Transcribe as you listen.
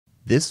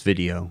This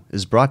video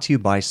is brought to you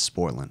by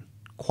Sporlan,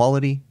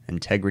 quality,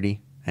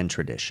 integrity, and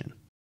tradition.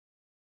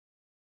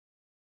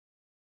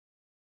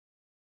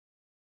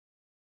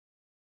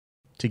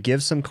 To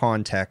give some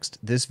context,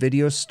 this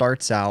video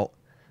starts out,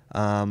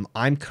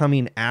 I'm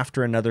coming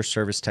after another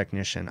service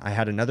technician. I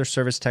had another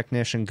service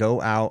technician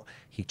go out,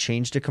 he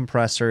changed a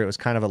compressor, it was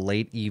kind of a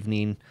late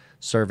evening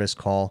service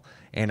call,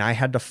 and I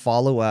had to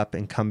follow up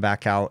and come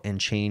back out and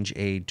change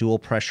a dual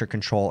pressure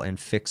control and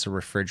fix a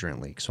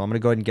refrigerant leak. So I'm gonna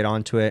go ahead and get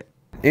onto it.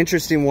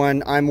 Interesting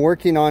one, I'm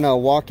working on a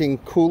walk-in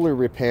cooler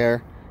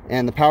repair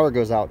and the power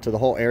goes out to the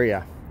whole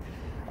area.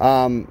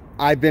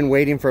 I've been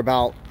waiting for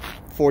about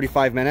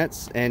 45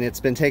 minutes and it's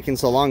been taking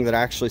so long that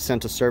I actually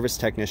sent a service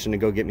technician to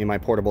go get me my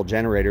portable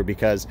generator,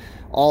 because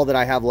all that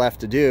I have left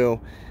to do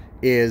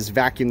is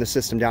vacuum the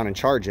system down and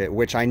charge it,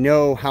 which I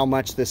know how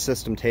much this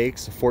system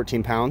takes,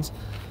 14 pounds.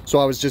 So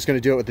I was just going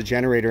to do it with the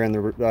generator and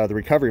the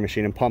recovery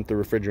machine and pump the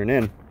refrigerant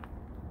in.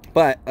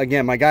 But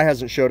again, my guy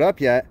hasn't showed up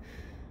yet.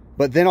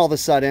 But then all of a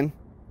sudden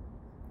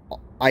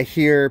I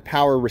hear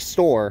power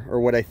restore, or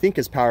what I think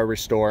is power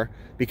restore,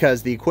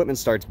 because the equipment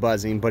starts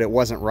buzzing, but it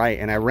wasn't right.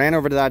 And I ran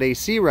over to that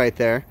AC right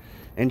there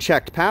and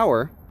checked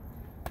power,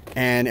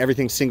 and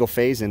everything's single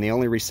phasing. They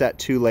only reset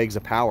 2 legs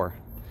of power.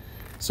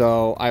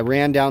 So I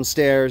ran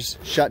downstairs,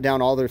 shut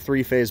down all their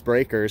 3-phase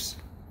breakers,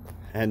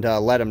 and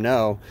let them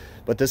know.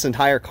 But this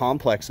entire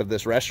complex of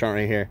this restaurant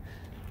right here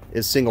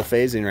is single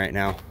phasing right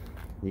now.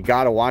 You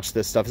gotta watch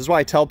this stuff. This is why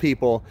I tell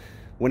people,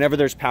 whenever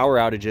there's power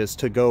outages,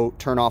 to go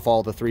turn off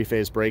all the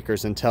 3-phase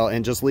breakers and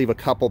just leave a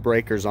couple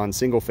breakers on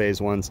single phase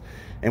ones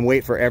and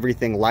wait for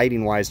everything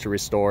lighting wise to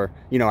restore,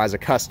 you know, as a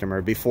customer,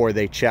 before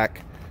they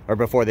check or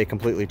before they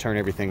completely turn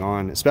everything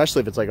on, especially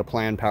if it's like a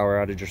planned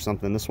power outage or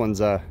something. This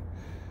one's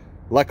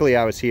luckily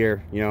I was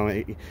here.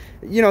 You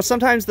know,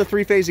 sometimes the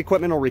 3-phase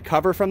equipment will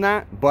recover from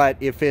that, but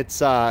if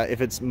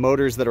it's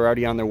motors that are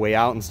already on their way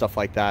out and stuff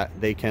like that,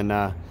 they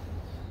can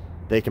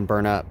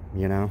burn up,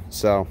 you know.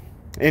 So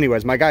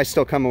anyways, my guy's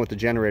still coming with the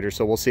generator,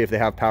 so we'll see if they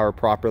have power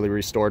properly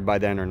restored by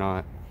then or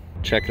not.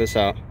 Check this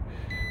out.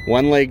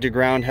 One leg to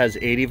ground has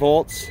 80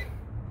 volts.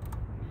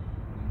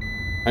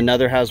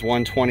 Another has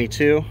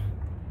 122.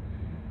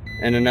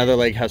 And another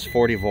leg has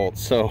 40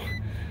 volts. So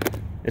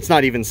it's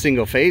not even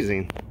single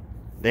phasing.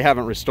 They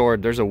haven't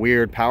restored. There's a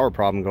weird power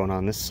problem going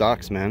on. This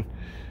sucks, man.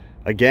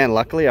 Again,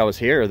 luckily I was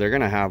here. They're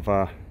gonna have,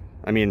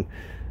 I mean,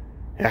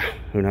 yeah,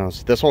 who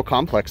knows? This whole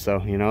complex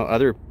though, you know,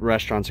 other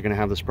restaurants are gonna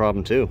have this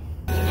problem too.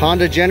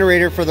 Honda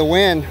generator for the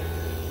win.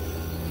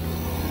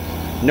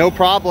 No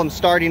problem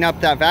starting up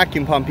that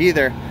vacuum pump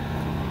either,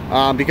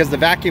 because the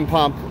vacuum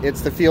pump,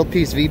 it's the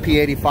Fieldpiece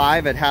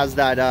VP85. It has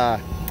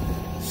that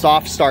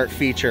soft start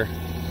feature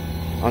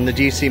on the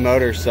DC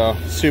motor, so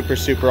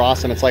super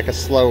awesome. It's like a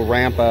slow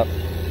ramp up.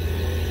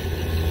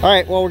 All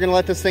right, well, we're gonna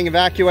let this thing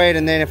evacuate,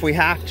 and then if we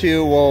have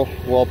to,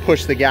 we'll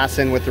push the gas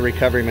in with the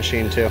recovery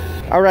machine too.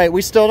 All right,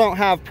 we still don't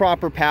have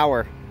proper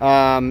power.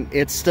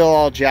 It's still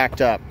all jacked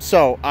up.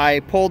 So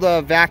I pulled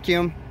a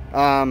vacuum.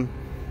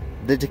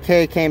 The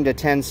decay came to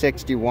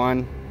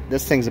 1061.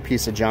 This thing's a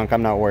piece of junk.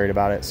 I'm not worried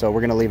about it, so we're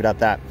gonna leave it at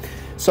that.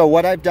 So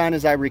what I've done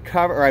is I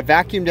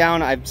vacuumed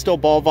down. I've still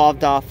ball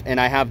valved off,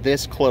 and I have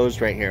this closed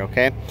right here.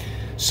 Okay,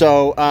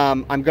 so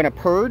I'm gonna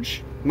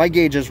purge my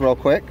gauges real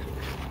quick.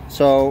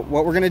 So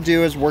what we're gonna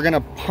do is we're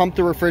gonna pump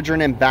the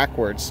refrigerant in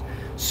backwards.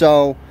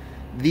 So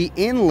the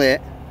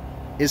inlet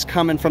is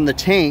coming from the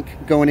tank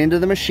going into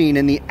the machine,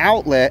 and the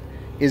outlet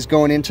is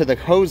going into the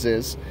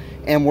hoses,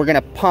 and we're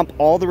gonna pump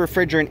all the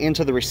refrigerant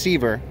into the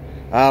receiver.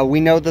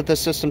 We know that the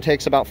system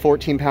takes about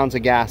 14 pounds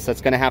of gas.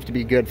 That's gonna have to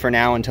be good for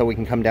now until we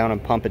can come down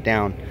and pump it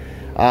down.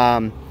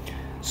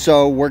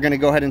 So we're gonna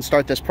go ahead and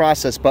start this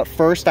process, but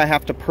first I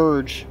have to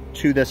purge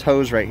to this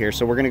hose right here.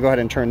 So we're gonna go ahead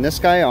and turn this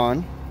guy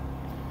on,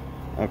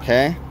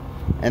 okay?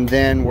 And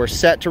then we're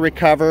set to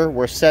recover,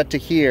 we're set to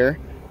here.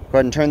 Go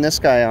ahead and turn this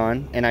guy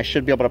on, and I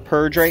should be able to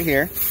purge right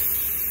here.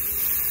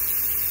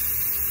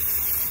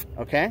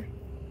 Okay,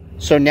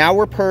 so now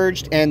we're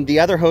purged, and the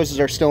other hoses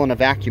are still in a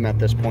vacuum at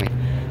this point.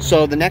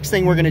 So the next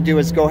thing we're gonna do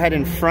is go ahead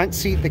and front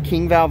seat the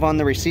king valve on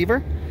the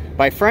receiver.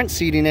 By front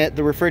seating it,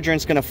 the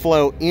refrigerant's gonna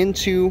flow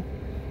into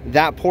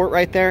that port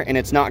right there, and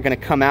it's not gonna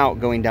come out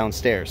going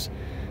downstairs.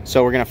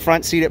 So we're gonna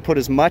front seat it, put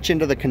as much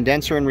into the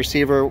condenser and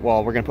receiver.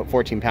 Well, we're gonna put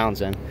 14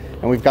 pounds in,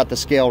 and we've got the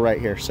scale right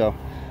here, so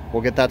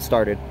we'll get that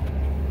started.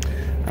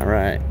 All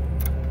right,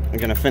 I'm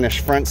gonna finish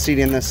front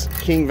seating this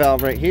king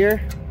valve right here.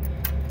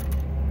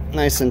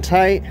 Nice and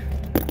tight.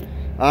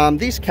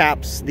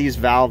 These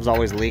valves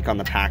always leak on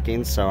the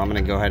packing, so I'm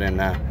gonna go ahead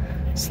and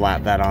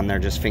slap that on there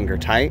just finger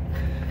tight.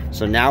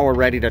 So now we're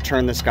ready to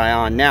turn this guy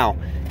on. Now,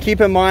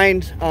 keep in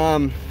mind,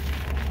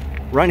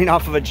 running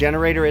off of a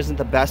generator isn't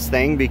the best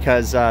thing,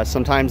 because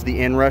sometimes the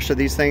inrush of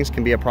these things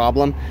can be a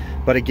problem.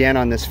 But again,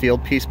 on this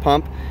Fieldpiece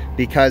pump,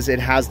 because it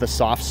has the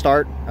soft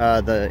start,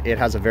 it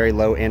has a very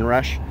low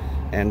inrush,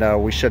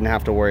 and we shouldn't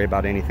have to worry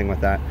about anything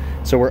with that.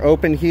 So we're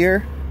open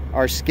here.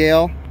 Our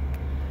scale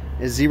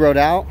is zeroed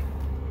out.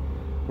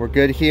 We're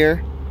good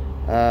here.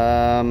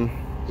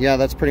 Yeah,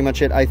 that's pretty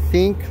much it. I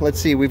think, let's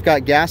see, we've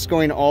got gas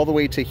going all the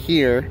way to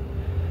here.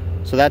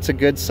 So that's a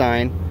good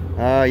sign.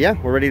 Yeah,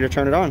 we're ready to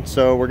turn it on.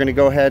 So we're gonna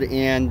go ahead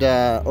and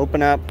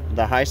open up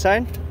the high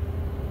side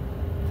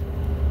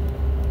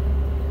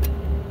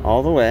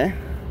all the way,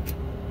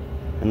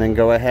 and then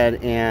go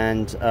ahead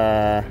and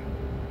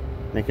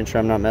making sure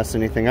I'm not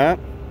messing anything up.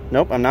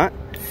 Nope, I'm not.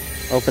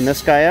 Open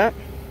this guy up.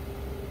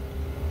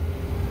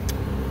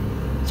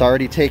 It's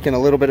already taken a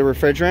little bit of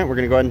refrigerant. We're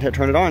gonna go ahead and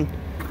turn it on.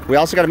 We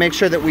also gotta make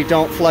sure that we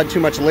don't flood too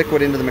much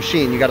liquid into the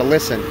machine. You gotta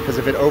listen, because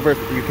if it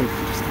you can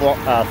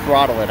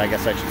throttle it, I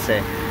guess I should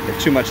say, if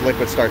too much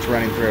liquid starts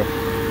running through.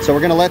 So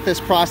we're gonna let this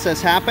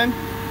process happen.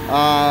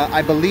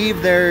 I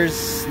believe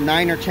there's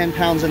 9 or 10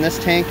 pounds in this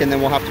tank, and then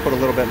we'll have to put a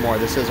little bit more.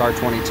 This is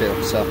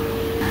R22, so.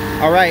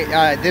 All right,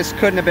 this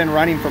couldn't have been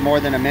running for more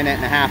than 1.5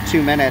 minutes,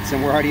 2 minutes,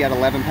 and we're already at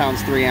 11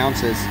 pounds, 3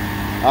 ounces.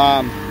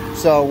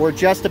 So we're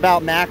just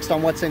about maxed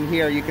on what's in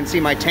here. You can see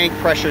my tank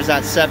pressure's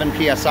at 7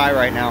 PSI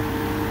right now.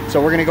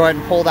 So we're gonna go ahead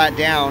and pull that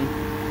down.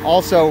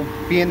 Also,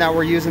 being that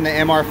we're using the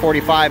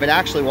MR45, it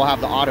actually will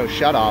have the auto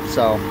shut off,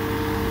 so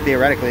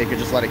theoretically it could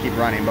just let it keep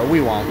running, but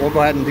we won't. We'll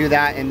go ahead and do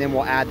that, and then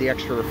we'll add the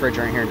extra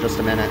refrigerant here in just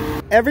a minute.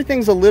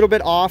 Everything's a little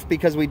bit off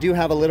because we do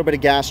have a little bit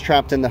of gas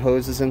trapped in the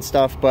hoses and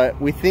stuff, but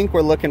we think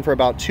we're looking for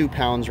about 2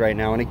 pounds right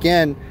now. And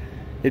again,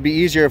 it'd be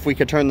easier if we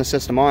could turn the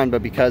system on,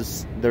 but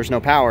because there's no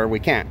power, we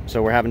can't.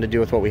 So we're having to do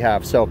with what we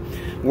have. So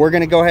we're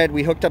gonna go ahead,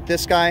 we hooked up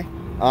this guy.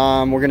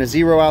 We're gonna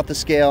zero out the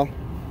scale.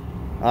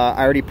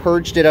 I already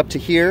purged it up to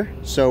here,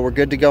 so we're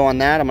good to go on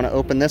that. I'm gonna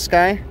open this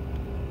guy,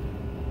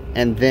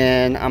 and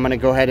then I'm gonna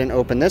go ahead and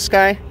open this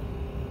guy,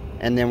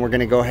 and then we're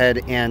gonna go ahead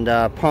and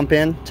pump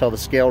in till the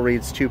scale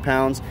reads 2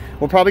 pounds.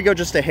 We'll probably go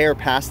just a hair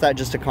past that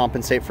just to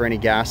compensate for any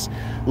gas.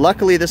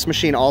 Luckily, this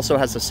machine also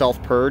has a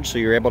self-purge, so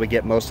you're able to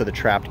get most of the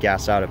trapped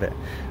gas out of it.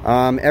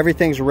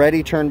 Everything's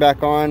ready, turned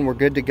back on, we're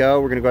good to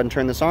go. We're gonna go ahead and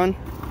turn this on.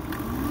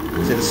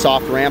 See the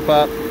soft ramp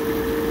up.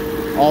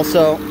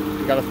 Also,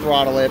 you gotta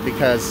throttle it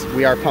because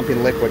we are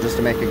pumping liquid just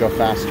to make it go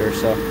faster.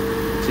 So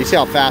you see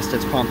how fast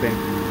it's pumping.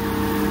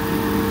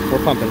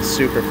 We're pumping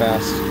super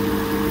fast.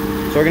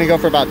 So we're gonna go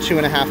for about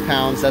 2.5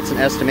 pounds. That's an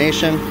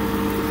estimation.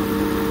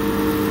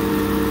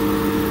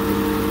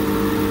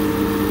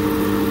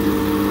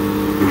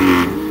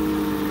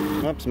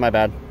 Oops, my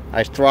bad.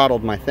 I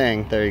throttled my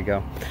thing, there you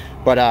go.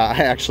 But I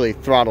actually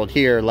throttled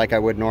here like I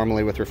would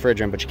normally with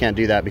refrigerant, but you can't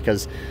do that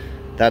because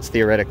that's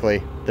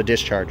theoretically the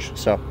discharge.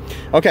 So,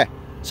 okay.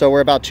 So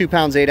we're about 2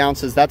 pounds, 8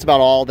 ounces. That's about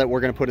all that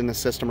we're gonna put in the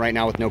system right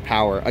now with no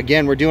power.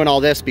 Again, we're doing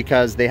all this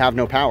because they have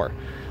no power.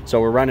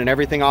 So we're running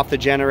everything off the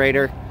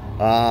generator.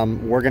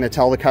 We're gonna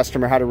tell the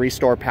customer how to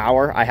restore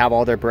power. I have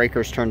all their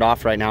breakers turned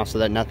off right now so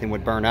that nothing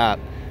would burn up,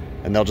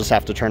 and they'll just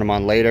have to turn them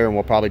on later, and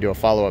we'll probably do a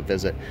follow-up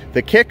visit.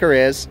 The kicker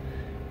is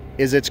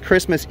it's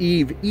Christmas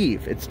Eve.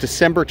 It's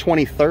December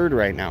 23rd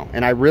right now,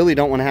 and I really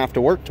don't wanna have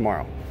to work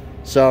tomorrow.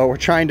 So we're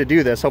trying to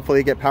do this.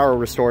 Hopefully get power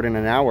restored in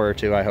an hour or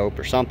two, I hope,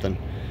 or something.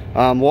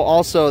 We'll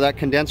also, that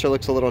condenser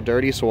looks a little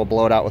dirty, so we'll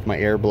blow it out with my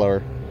air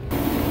blower.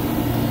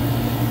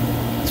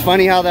 It's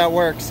funny how that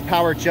works.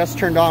 Power just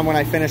turned on when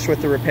I finished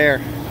with the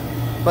repair.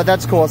 But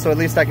that's cool, so at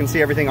least I can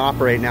see everything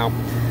operate now.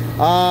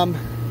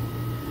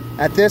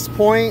 At this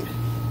point,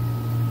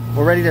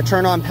 we're ready to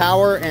turn on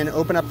power and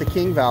open up the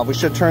king valve. We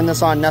should turn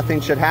this on,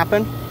 nothing should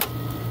happen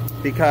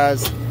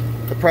because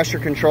the pressure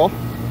control.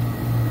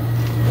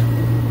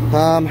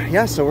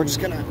 Yeah, so we're just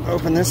gonna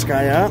open this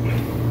guy up,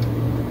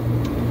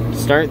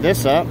 start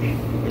this up,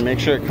 and make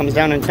sure it comes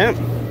down in temp.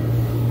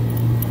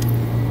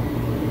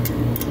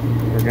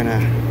 We're gonna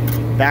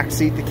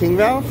backseat the king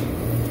valve.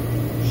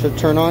 Should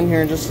turn on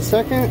here in just a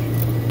second.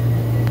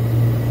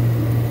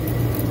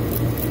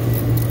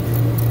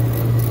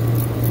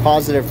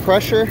 Positive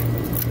pressure.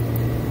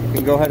 You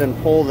can go ahead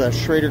and pull the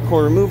Schrader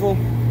core removal,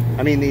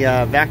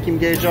 the vacuum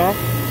gauge off.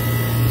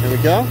 There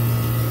we go.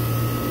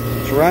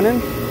 It's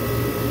running.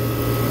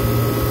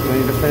 We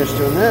need to finish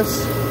doing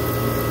this.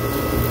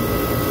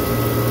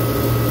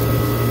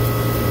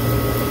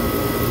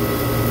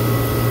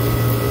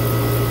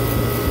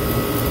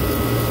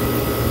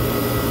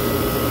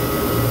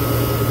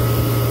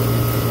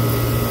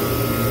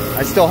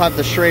 I still have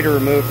the Schrader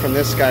removed from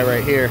this guy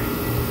right here.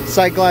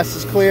 Sight glass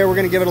is clear. We're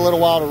gonna give it a little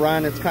while to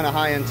run. It's kind of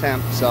high in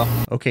temp, so.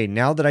 Okay,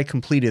 now that I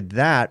completed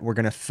that, we're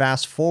gonna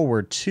fast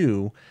forward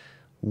to,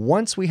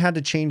 once we had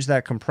to change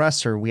that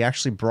compressor, we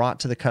actually brought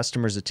to the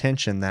customer's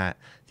attention that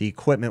the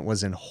equipment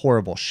was in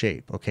horrible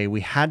shape, okay?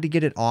 We had to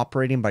get it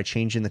operating by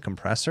changing the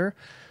compressor,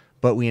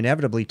 but we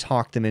inevitably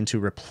talked them into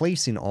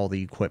replacing all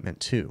the equipment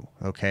too,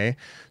 okay?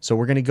 So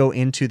we're gonna go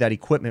into that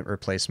equipment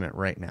replacement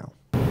right now.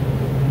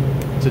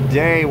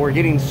 Today, we're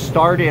getting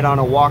started on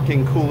a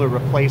walk-in cooler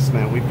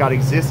replacement. We've got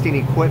existing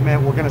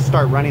equipment. We're gonna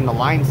start running the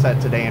line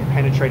set today and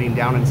penetrating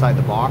down inside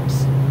the box.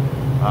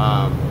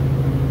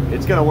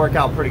 It's gonna work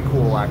out pretty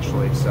cool,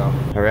 actually, so.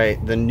 All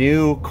right, the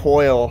new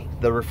coil,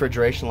 the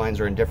refrigeration lines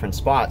are in different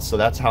spots, so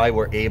that's how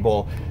we're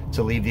able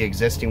to leave the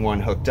existing one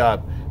hooked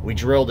up. We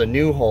drilled a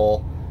new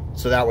hole,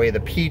 so that way the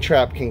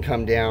P-trap can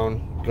come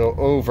down, go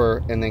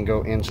over, and then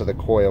go into the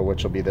coil,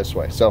 which will be this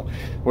way. So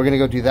we're gonna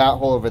go do that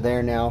hole over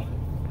there now.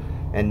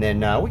 And then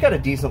we got a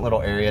decent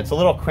little area. It's a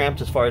little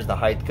cramped as far as the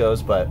height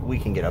goes, but we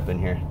can get up in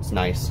here. It's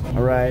nice.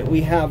 All right,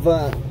 we have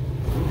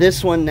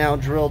this one now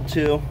drilled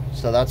too,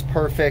 so that's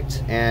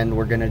perfect. And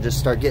we're gonna just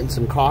start getting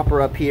some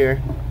copper up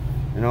here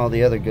and all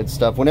the other good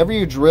stuff. Whenever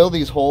you drill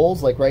these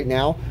holes, like right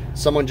now,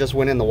 someone just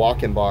went in the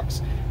walk-in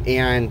box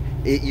and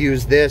it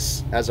used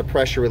this as a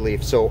pressure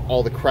relief, so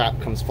all the crap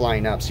comes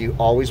flying up. So you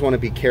always want to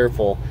be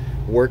careful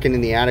working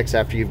in the attics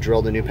after you've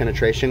drilled a new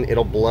penetration.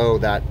 It'll blow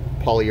that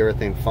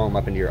polyurethane foam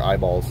up into your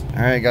eyeballs.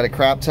 All right, got a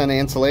crap ton of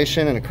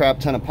insulation and a crap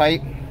ton of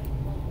pipe,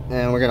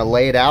 and we're gonna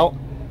lay it out,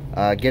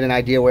 get an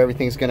idea where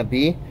everything's gonna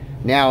be.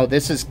 Now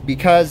this is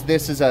because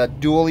this is a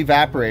dual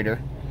evaporator.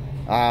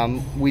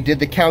 We did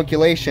the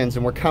calculations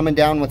and we're coming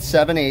down with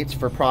 7/8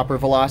 for proper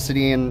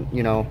velocity and,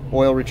 you know,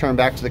 oil return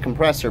back to the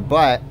compressor.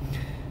 But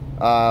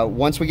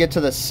once we get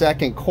to the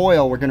second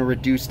coil, we're going to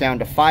reduce down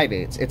to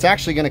 5/8. It's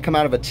actually going to come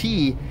out of a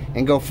T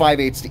and go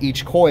 5/8 to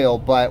each coil,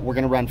 but we're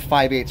going to run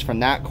 5/8 from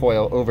that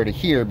coil over to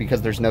here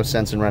because there's no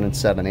sense in running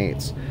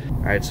 7/8.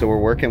 All right, so we're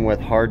working with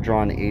hard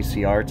drawn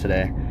ACR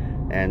today,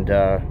 and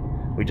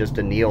we just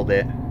annealed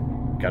it.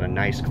 Got a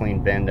nice clean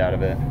bend out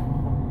of it.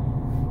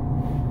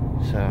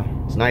 So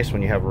it's nice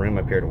when you have room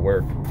up here to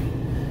work.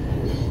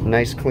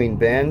 Nice clean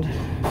bend,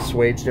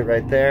 swaged it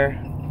right there,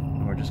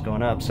 and we're just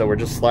going up. So we're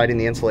just sliding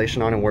the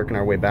insulation on and working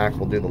our way back.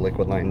 We'll do the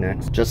liquid line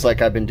next. Just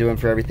like I've been doing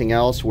for everything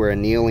else, we're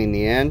annealing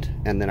the end,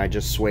 and then I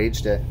just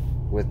swaged it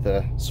with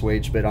the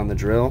swage bit on the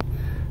drill.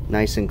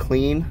 Nice and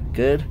clean,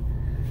 good.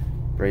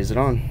 Braze it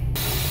on.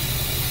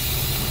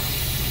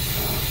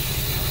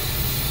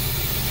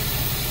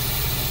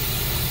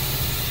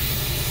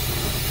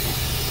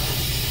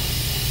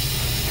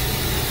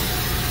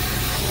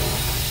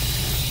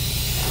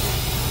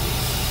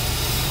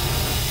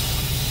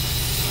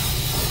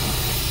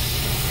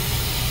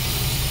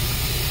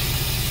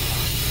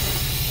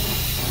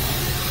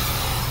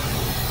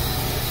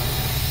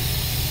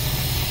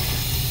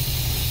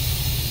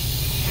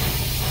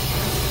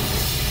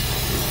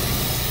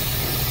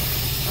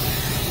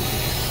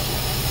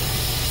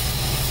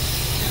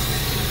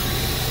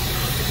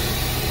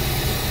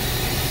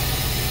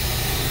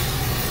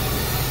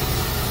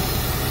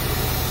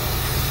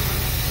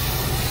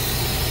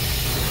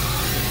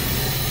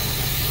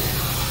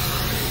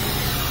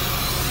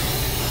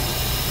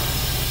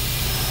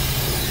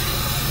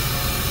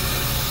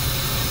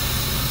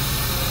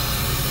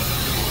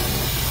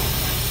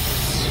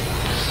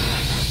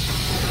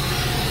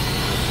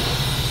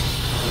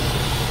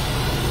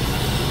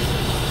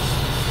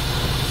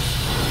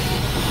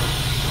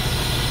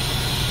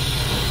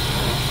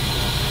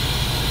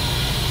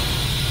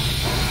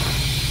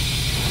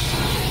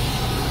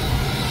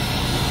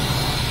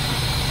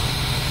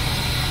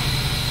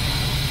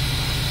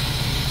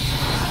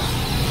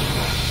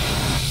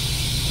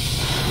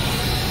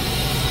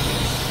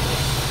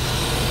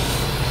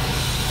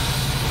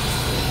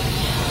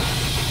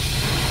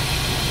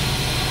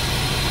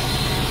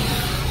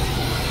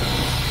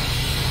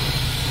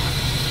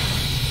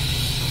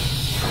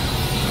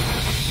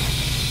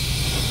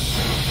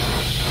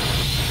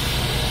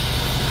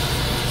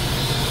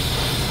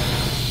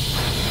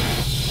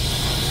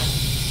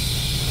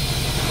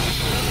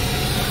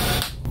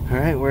 All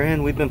right, we're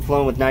in. We've been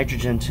flowing with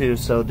nitrogen too,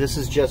 so this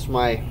is just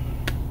my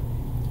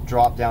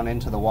drop down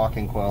into the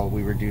walk-in coil.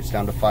 We reduced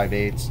down to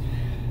 5/8,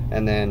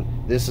 and then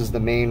this is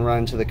the main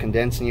run to the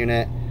condensing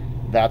unit.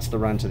 That's the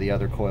run to the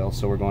other coil,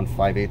 so we're going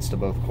 5/8 to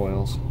both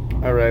coils.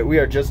 All right, we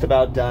are just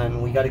about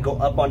done. We got to go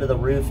up onto the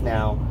roof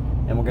now,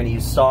 and we're going to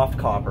use soft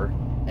copper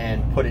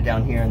and put it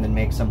down here and then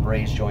make some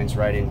braze joints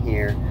right in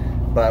here.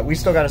 But we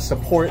still got to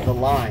support the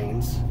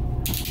lines.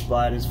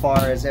 But as far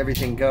as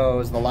everything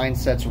goes, the line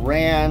sets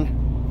ran.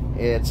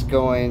 It's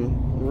going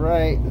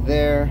right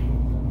there.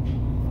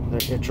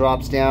 It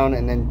drops down,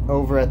 and then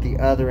over at the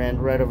other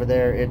end, right over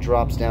there, it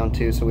drops down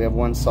too. So we have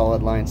one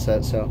solid line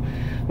set. So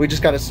we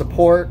just got to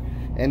support,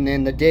 and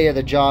then the day of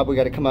the job, we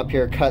got to come up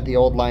here, cut the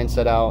old line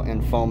set out,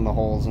 and foam the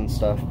holes and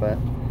stuff. But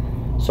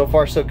so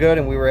far so good,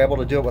 and we were able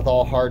to do it with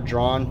all hard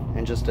drawn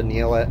and just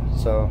anneal it.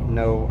 So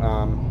no,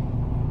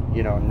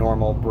 you know,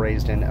 normal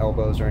brazed in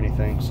elbows or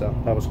anything. So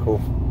that was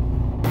cool.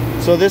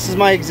 So this is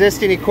my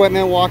existing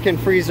equipment, walk-in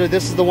freezer.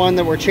 This is the one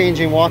that we're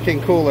changing,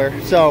 walk-in cooler.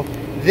 So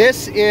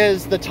this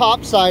is the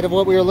top side of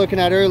what we were looking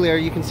at earlier.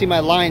 You can see my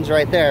lines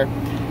right there.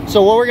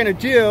 So what we're gonna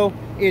do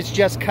is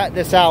just cut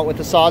this out with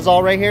the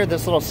Sawzall right here,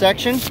 this little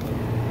section.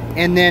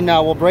 And then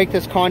we'll break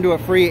this conduit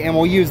free, and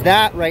we'll use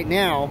that right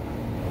now.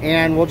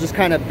 And we'll just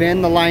kind of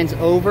bend the lines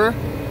over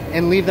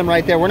and leave them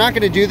right there. We're not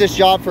gonna do this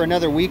job for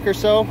another week or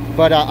so,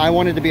 but I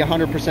wanted to be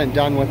 100%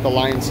 done with the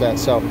line set.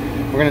 So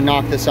we're gonna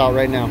knock this out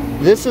right now.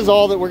 This is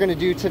all that we're gonna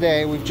do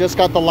today. We've just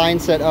got the line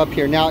set up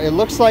here. Now it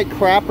looks like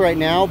crap right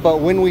now,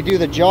 but when we do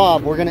the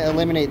job, we're gonna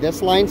eliminate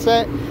this line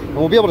set, and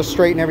we'll be able to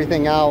straighten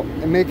everything out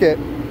and make it,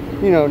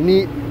 you know,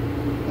 neat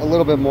a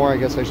little bit more, I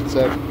guess I should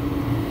say.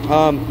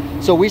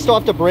 So we still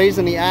have to braze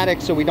in the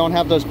attic, so we don't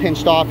have those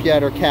pinched off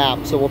yet or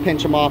capped. So we'll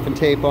pinch them off and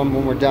tape them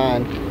when we're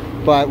done.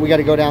 But we got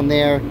to go down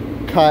there,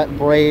 cut,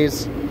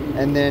 braze,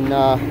 and then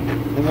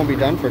then we'll be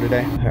done for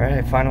today. All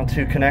right, final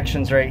 2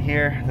 connections right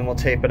here, then we'll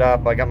tape it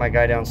up. I got my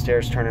guy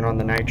downstairs turning on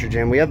the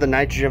nitrogen. We have the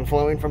nitrogen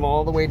flowing from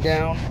all the way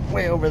down,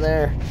 way over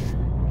there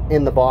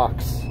in the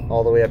box,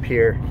 all the way up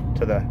here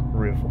to the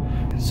roof.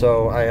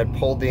 So I had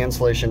pulled the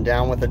insulation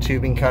down with a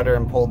tubing cutter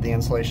and pulled the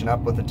insulation up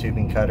with a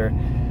tubing cutter.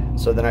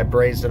 So then I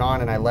brazed it on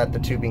and I let the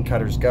tubing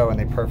cutters go and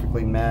they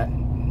perfectly met.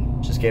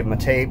 Just gave them a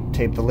tape,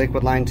 taped the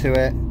liquid line to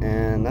it,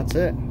 and that's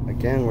it.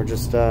 Again, we're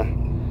just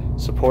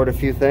support a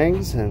few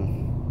things and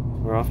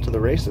we're off to the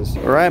races.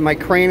 All right, my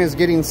crane is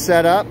getting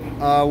set up.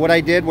 What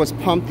I did was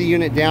pump the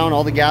unit down,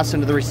 all the gas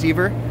into the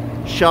receiver,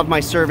 shove my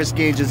service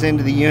gauges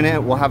into the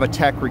unit. We'll have a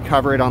tech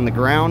recover it on the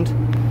ground.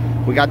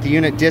 We got the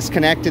unit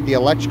disconnected, the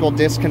electrical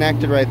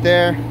disconnected right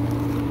there.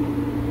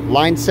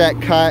 Line set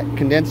cut,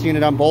 condenser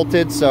unit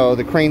unbolted, so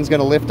the crane's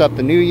gonna lift up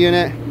the new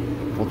unit.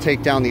 We'll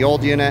take down the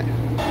old unit.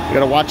 You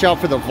gotta watch out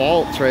for the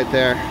vaults right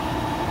there.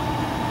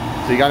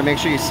 So you gotta make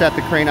sure you set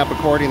the crane up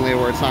accordingly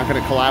where it's not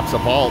gonna collapse a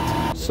vault.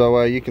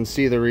 So you can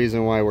see the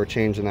reason why we're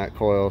changing that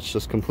coil. It's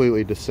just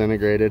completely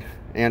disintegrated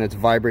and it's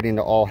vibrating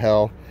to all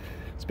hell.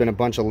 It's been a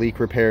bunch of leak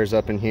repairs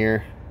up in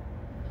here.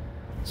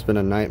 It's been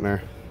a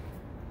nightmare.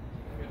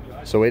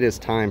 So it is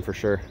time for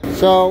sure.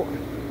 So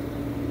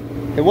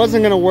it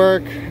wasn't gonna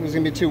work. It was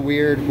gonna be too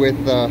weird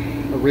with the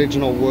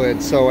original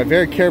wood. So I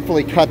very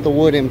carefully cut the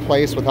wood in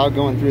place without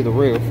going through the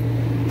roof.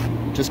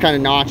 Just kind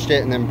of notched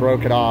it and then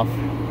broke it off.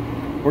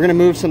 We're gonna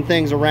move some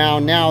things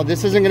around. Now,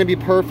 this isn't gonna be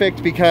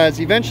perfect because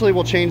eventually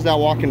we'll change that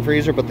walk-in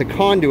freezer, but the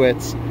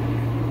conduits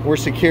were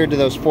secured to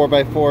those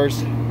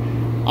 4x4s.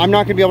 I'm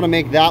not gonna be able to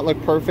make that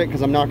look perfect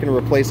because I'm not gonna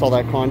replace all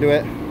that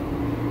conduit.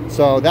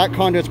 So that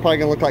conduit's probably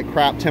gonna look like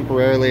crap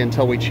temporarily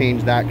until we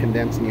change that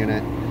condensing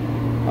unit.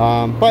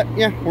 But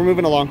yeah, we're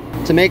moving along.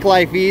 To make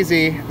life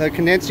easy, the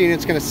condensing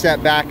unit's gonna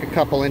set back a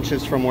couple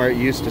inches from where it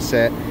used to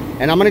sit.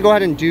 And I'm gonna go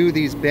ahead and do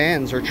these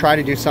bends, or try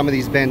to do some of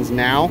these bends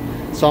now.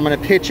 So I'm gonna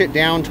pitch it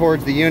down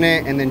towards the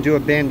unit and then do a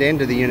bend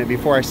into the unit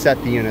before I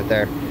set the unit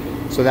there.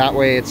 So that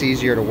way it's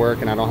easier to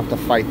work and I don't have to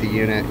fight the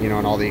unit, you know,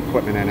 and all the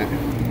equipment in it.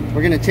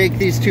 We're gonna take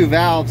these 2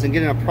 valves and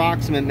get an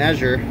approximate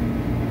measure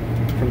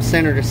from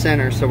center to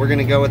center. So we're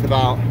gonna go with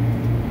about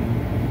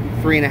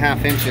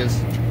 3.5 inches.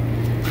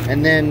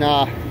 And then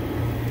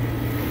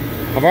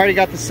I've already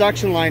got the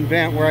suction line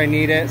bent where I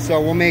need it,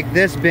 so we'll make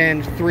this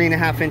bend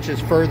 3.5 inches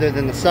further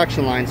than the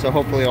suction line, so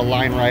hopefully it'll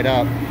line right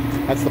up.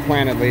 That's the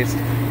plan at least.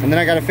 And then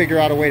I gotta figure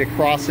out a way to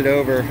cross it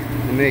over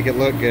and make it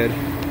look good.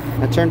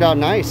 That turned out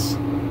nice.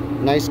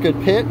 Nice,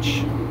 good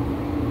pitch.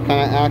 Kind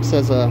of acts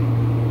as a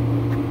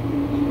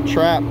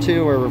trap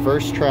too, or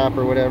reverse trap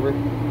or whatever.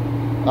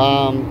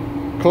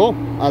 Cool,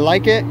 I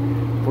like it.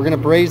 We're gonna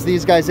braze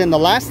these guys in. The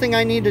last thing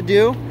I need to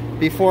do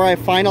before I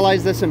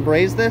finalize this and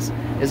braze this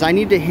is I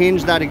need to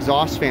hinge that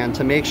exhaust fan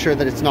to make sure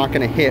that it's not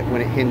gonna hit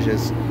when it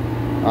hinges.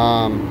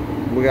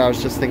 I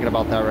was just thinking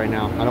about that right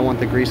now. I don't want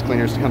the grease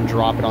cleaners to come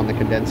drop it on the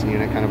condensing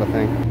unit, kind of a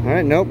thing. All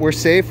right, nope, we're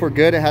safe, we're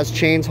good. It has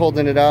chains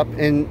holding it up,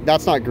 and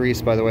that's not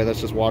grease, by the way,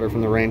 that's just water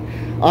from the rain.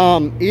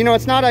 You know,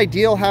 it's not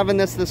ideal having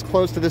this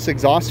close to this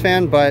exhaust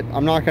fan, but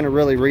I'm not gonna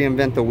really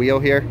reinvent the wheel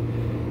here.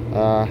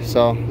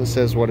 So this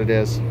is what it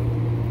is.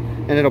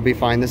 And it'll be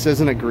fine. This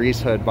isn't a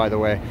grease hood, by the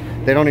way.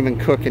 They don't even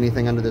cook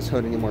anything under this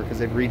hood anymore because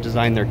they've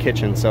redesigned their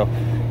kitchen, so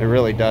it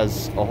really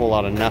does a whole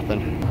lot of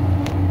nothing.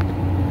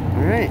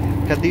 All right,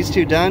 got these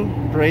 2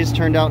 done. Braze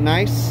turned out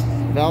nice.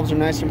 Valves are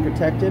nice and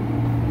protected.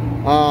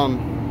 All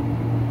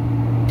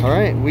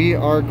right, we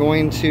are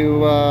going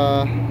to,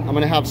 I'm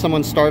gonna have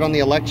someone start on the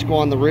electrical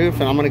on the roof,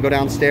 and I'm gonna go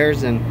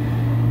downstairs and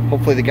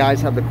hopefully the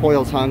guys have the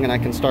coils hung and I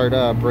can start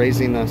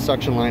brazing the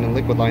suction line and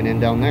liquid line in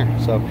down there.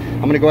 So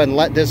I'm gonna go ahead and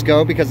let this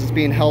go because it's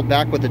being held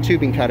back with the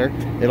tubing cutter.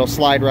 It'll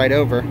slide right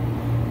over.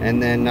 And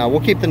then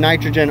we'll keep the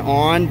nitrogen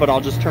on, but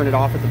I'll just turn it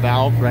off at the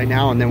valve right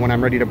now. And then when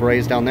I'm ready to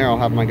braze down there, I'll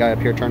have my guy up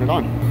here turn it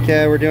on.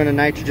 Okay, we're doing a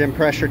nitrogen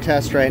pressure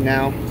test right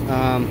now.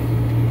 I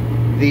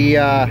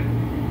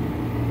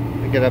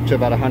get up to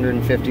about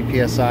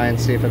 150 PSI and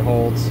see if it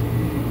holds.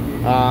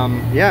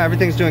 Yeah,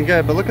 everything's doing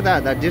good, but look at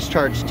that. That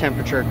discharge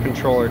temperature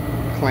controller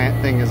clamp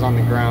thing is on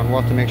the ground.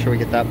 We'll have to make sure we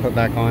get that put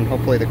back on.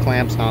 Hopefully the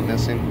clamp's not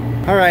missing.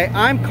 All right,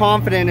 I'm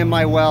confident in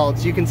my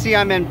welds. You can see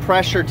I'm in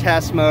pressure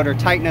test mode or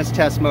tightness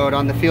test mode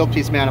on the field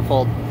piece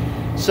manifold.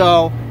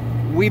 So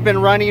we've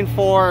been running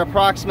for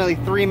approximately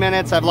 3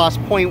 minutes. I've lost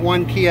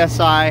 0.1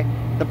 PSI.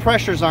 The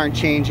pressures aren't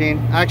changing.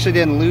 I actually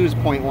didn't lose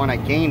 0.1, I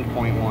gained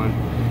 0.1.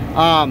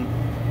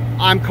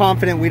 I'm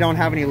confident we don't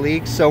have any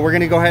leaks, so we're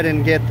gonna go ahead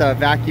and get the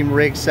vacuum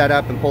rig set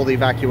up and pull the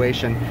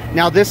evacuation.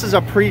 Now this is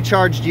a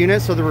pre-charged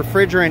unit, so the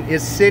refrigerant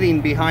is sitting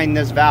behind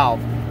this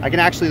valve. I can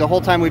actually, the whole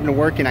time we've been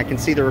working, I can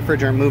see the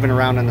refrigerant moving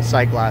around in the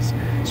sight glass.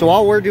 So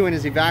all we're doing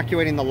is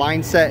evacuating the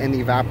line set and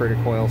the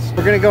evaporator coils.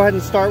 We're gonna go ahead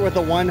and start with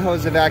a 1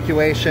 hose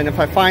evacuation. If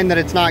I find that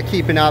it's not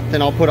keeping up,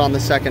 then I'll put on the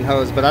 2nd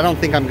hose, but I don't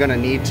think I'm gonna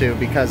need to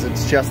because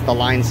it's just the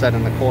line set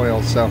and the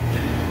coils. So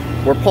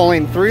we're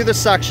pulling through the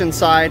suction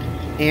side,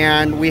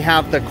 and we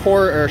have the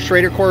core or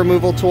Schrader core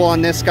removal tool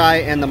on this guy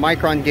and the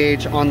micron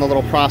gauge on the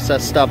little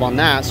process stub on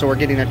that. So we're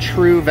getting a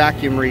true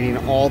vacuum reading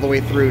all the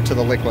way through to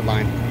the liquid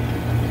line.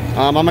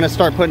 I'm gonna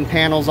start putting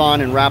panels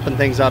on and wrapping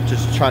things up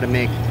just to try to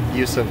make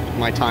use of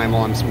my time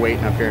while I'm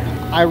waiting up here.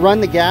 I run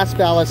the gas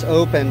ballast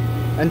open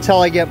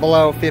until I get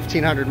below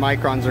 1500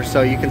 microns or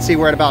so. You can see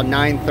we're at about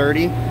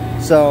 930.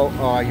 So,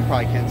 oh, you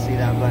probably can't see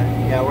that, but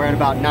yeah, we're at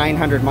about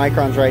 900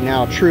 microns right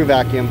now, true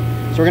vacuum.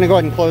 So we're gonna go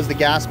ahead and close the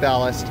gas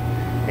ballast.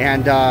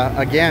 And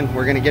again,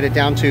 we're gonna get it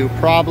down to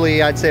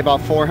probably, I'd say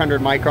about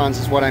 400 microns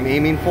is what I'm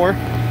aiming for.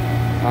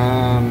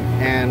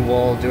 And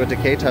we'll do a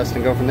decay test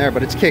and go from there,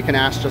 but it's kicking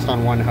ass just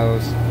on one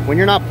hose. When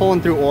you're not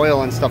pulling through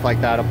oil and stuff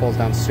like that, it pulls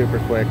down super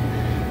quick.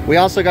 We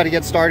also got to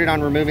get started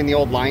on removing the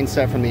old line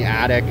set from the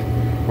attic.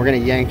 We're gonna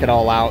yank it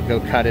all out, go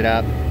cut it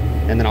up,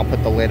 and then I'll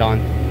put the lid on.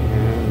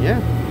 And yeah,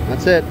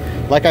 that's it.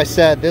 Like I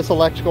said, this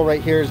electrical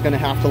right here is gonna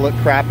have to look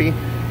crappy.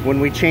 When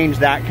we change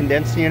that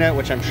condensing unit,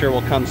 which I'm sure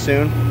will come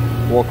soon,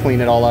 we'll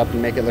clean it all up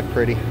and make it look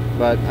pretty.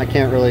 But I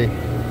can't really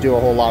do a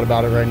whole lot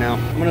about it right now.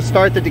 I'm gonna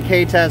start the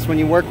decay test. When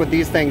you work with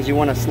these things, you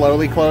wanna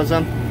slowly close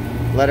them,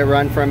 let it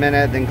run for a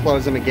minute, then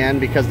close them again,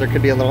 because there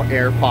could be a little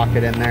air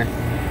pocket in there.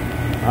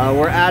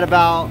 We're at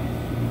about,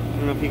 I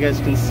don't know if you guys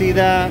can see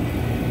that,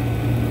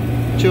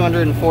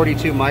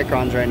 242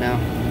 microns right now.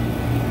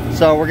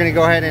 So we're gonna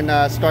go ahead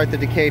and start the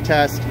decay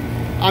test.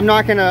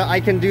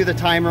 I can do the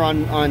timer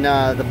on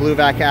the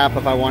BlueVac app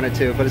if I wanted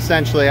to, but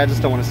essentially I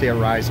just don't want to see it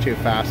rise too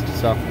fast.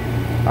 So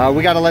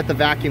we got to let the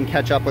vacuum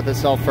catch up with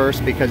itself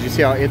first, because you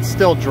see how it's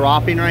still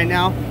dropping right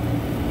now,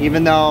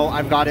 even though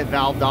I've got it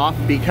valved off,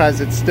 because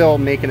it's still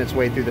making its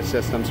way through the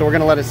system. So we're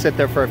going to let it sit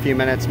there for a few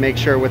minutes, make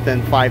sure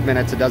within 5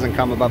 minutes it doesn't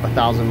come above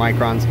 1,000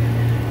 microns,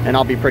 and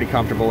I'll be pretty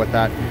comfortable with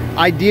that.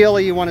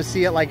 Ideally, you want to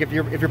see it like if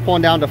you're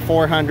pulling down to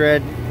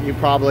 400, you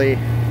probably,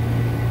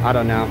 I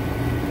don't know,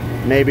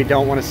 maybe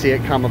don't want to see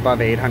it come above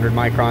 800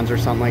 microns or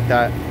something like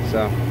that.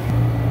 So,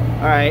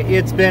 all right,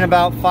 it's been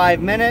about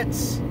 5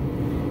 minutes.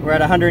 We're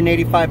at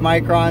 185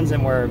 microns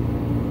and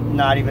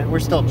we're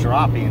still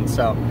dropping.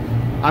 So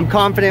I'm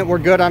confident we're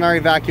good on our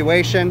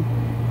evacuation.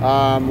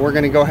 We're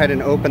gonna go ahead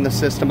and open the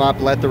system up,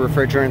 let the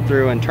refrigerant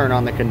through, and turn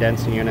on the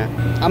condensing unit.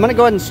 I'm gonna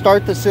go ahead and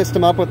start the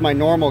system up with my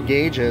normal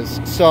gauges.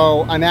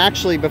 So I'm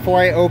actually,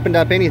 before I opened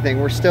up anything,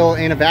 we're still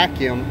in a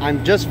vacuum.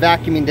 I'm just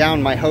vacuuming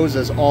down my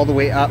hoses all the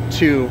way up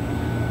to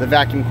the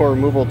vacuum core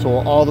removal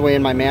tool, all the way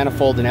in my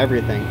manifold and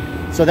everything.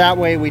 So that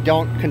way we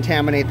don't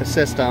contaminate the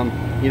system,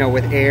 you know,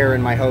 with air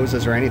in my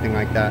hoses or anything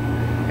like that.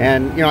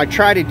 And, you know, I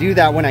try to do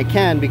that when I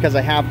can, because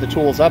I have the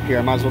tools up here.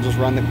 I might as well just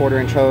run the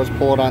 1/4" hose,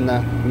 pull it on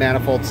the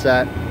manifold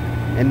set,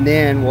 and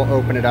then we'll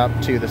open it up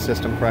to the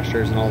system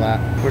pressures and all that.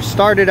 We're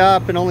started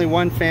up and only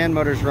one fan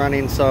motor's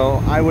running,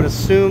 so I would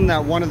assume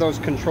that one of those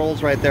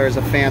controls right there is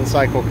a fan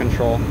cycle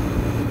control.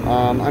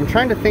 I'm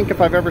trying to think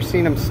if I've ever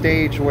seen them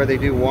stage where they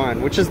do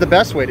one, which is the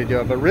best way to do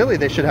it, but really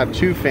they should have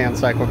 2 fan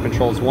cycle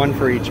controls, one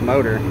for each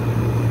motor.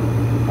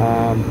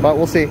 But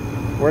we'll see.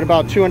 We're at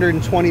about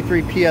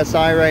 223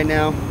 PSI right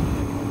now,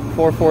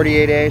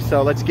 448A,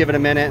 so let's give it a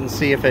minute and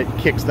see if it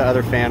kicks the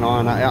other fan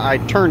on. I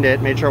turned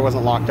it, made sure it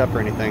wasn't locked up or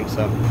anything,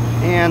 so.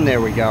 And there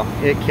we go,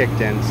 it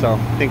kicked in, so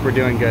I think we're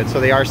doing good. So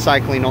they are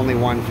cycling only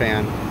one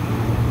fan,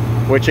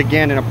 which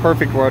again, in a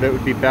perfect world, it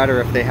would be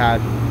better if they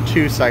had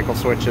 2 cycle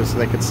switches so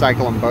they could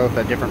cycle them both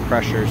at different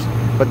pressures.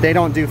 But they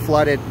don't do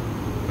flooded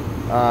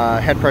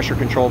head pressure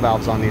control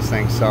valves on these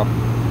things, so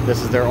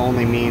this is their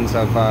only means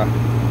of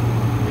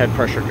head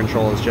pressure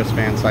control, is just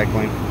fan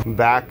cycling.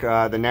 Back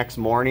the next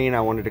morning,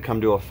 I wanted to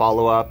come do a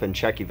follow-up and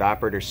check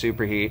evaporator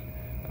superheat.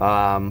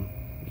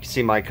 You can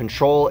see my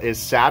control is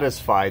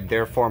satisfied,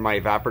 therefore my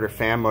evaporator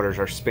fan motors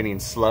are spinning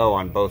slow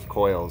on both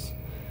coils.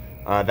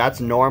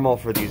 That's normal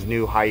for these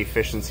new high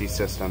efficiency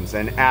systems,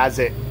 and as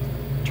it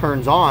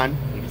turns on,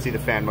 you can see the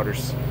fan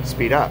motors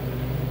speed up.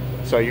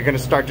 So you're going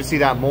to start to see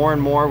that more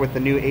and more with the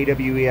new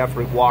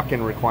AWEF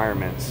walk-in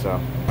requirements. So,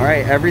 all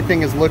right,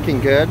 everything is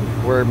looking good.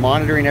 We're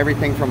monitoring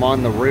everything from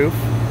on the roof.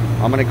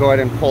 I'm going to go ahead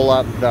and pull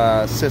up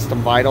the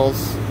system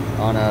vitals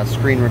on a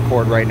screen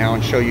record right now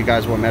and show you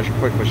guys what Measure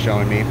Quick was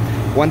showing me.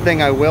 One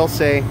thing I will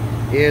say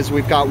is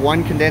we've got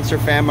one condenser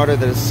fan motor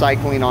that is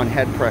cycling on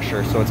head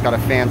pressure, so it's got a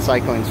fan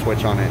cycling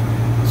switch on it.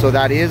 So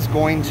that is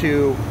going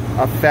to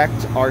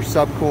affect our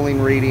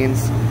subcooling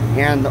readings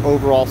and the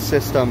overall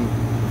system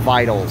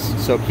vitals.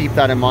 So keep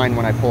that in mind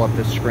when I pull up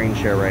this screen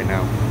share right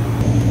now.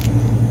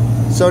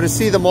 So to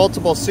see the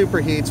multiple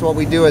superheats, what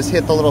we do is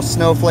hit the little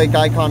snowflake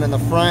icon in the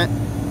front,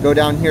 go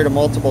down here to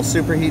multiple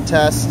superheat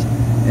test,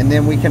 and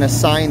then we can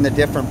assign the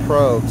different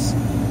probes.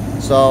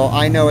 So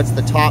I know it's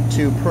the top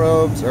 2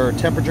 probes or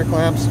temperature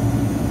clamps.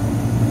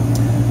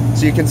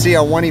 So you can see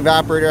on one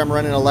evaporator I'm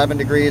running 11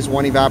 degrees,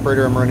 one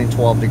evaporator I'm running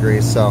 12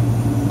 degrees. So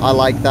I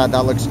like that,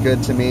 that looks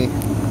good to me.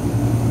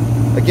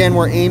 Again,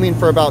 we're aiming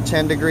for about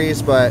 10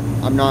 degrees, but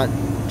I'm not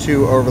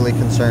too overly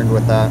concerned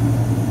with that.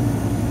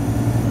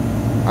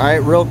 All right,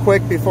 real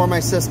quick before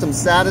my system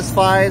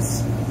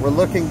satisfies, we're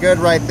looking good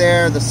right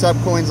there. The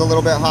subcooling's a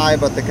little bit high,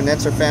 but the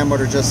condenser fan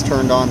motor just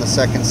turned on the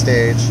second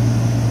stage.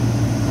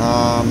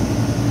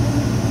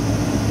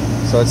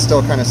 So it's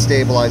still kind of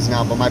stabilized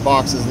now, but my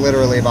box is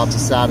literally about to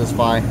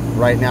satisfy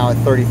right now at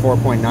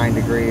 34.9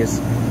 degrees.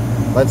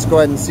 Let's go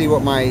ahead and see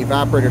what my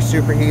evaporator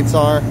superheats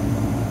are.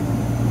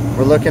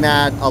 We're looking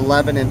at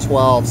 11 and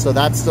 12, so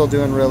that's still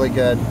doing really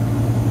good.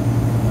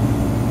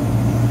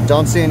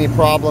 Don't see any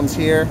problems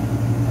here.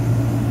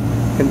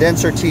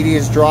 Condenser TD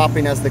is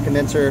dropping as the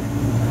condenser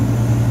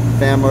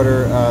fan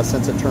motor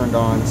since it turned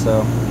on,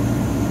 so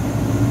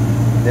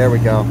there we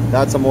go.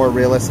 That's a more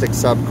realistic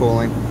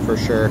subcooling for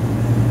sure.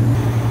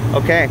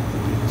 Okay,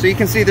 so you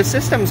can see the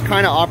system's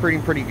kind of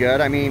operating pretty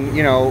good. I mean,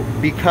 you know,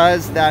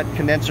 because that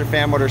condenser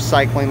fan motor is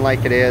cycling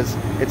like it is,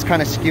 it's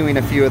kind of skewing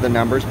a few of the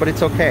numbers, but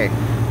it's okay.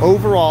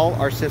 Overall,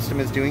 our system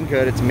is doing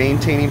good. It's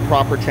maintaining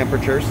proper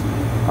temperatures.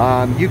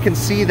 You can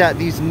see that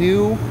these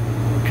new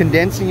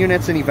condensing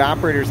units and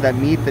evaporators that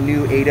meet the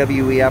new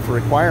AWEF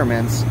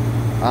requirements,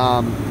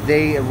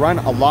 they run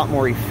a lot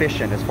more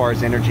efficient as far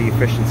as energy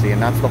efficiency,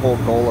 and that's the whole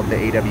goal of the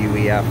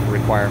AWEF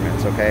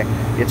requirements, okay?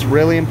 It's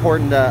really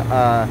important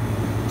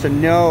to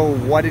know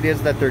what it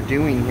is that they're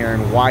doing here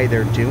and why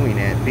they're doing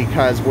it,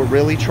 because we're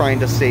really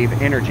trying to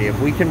save energy. If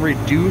we can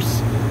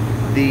reduce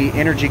the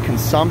energy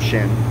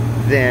consumption,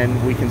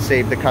 then we can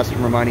save the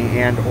customer money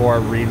and or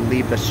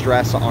relieve the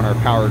stress on our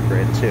power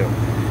grid too.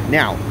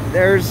 Now,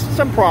 there's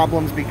some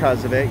problems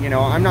because of it. You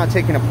know, I'm not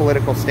taking a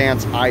political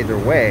stance either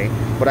way,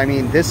 but I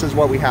mean, this is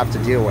what we have to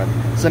deal with.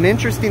 Some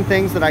interesting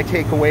things that I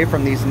take away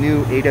from these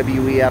new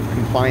AWEF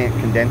compliant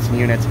condensing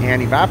units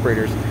and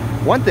evaporators.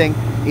 One thing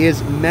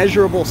is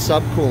measurable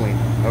subcooling,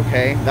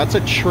 okay? That's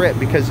a trip,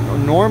 because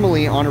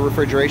normally on a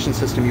refrigeration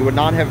system, you would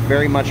not have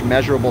very much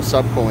measurable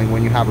subcooling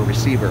when you have a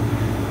receiver.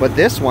 But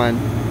this one,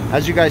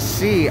 as you guys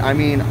see, I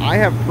mean, I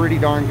have pretty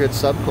darn good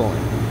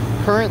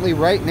subcooling. Currently,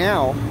 right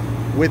now,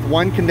 with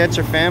one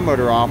condenser fan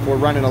motor off, we're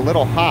running a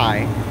little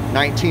high,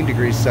 19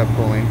 degrees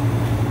subcooling.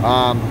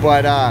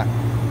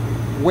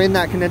 When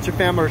that condenser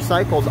fan motor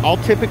cycles, I'll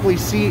typically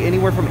see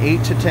anywhere from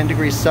 8 to 10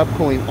 degrees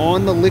subcooling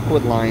on the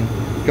liquid line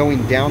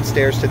going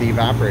downstairs to the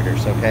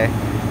evaporators, okay?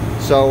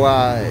 So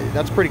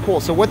that's pretty cool.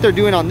 So what they're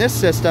doing on this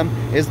system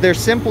is they're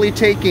simply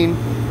taking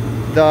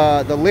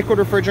the liquid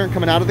refrigerant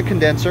coming out of the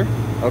condenser,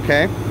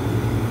 okay?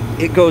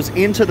 It goes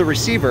into the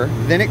receiver,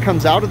 then it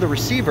comes out of the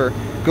receiver,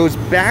 goes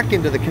back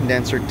into the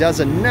condenser, does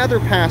another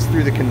pass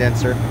through the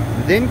condenser,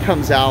 then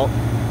comes out,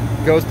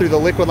 goes through the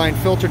liquid line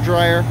filter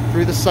dryer,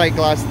 through the sight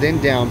glass,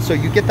 then down. So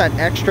you get that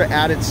extra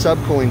added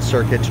subcooling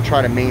circuit to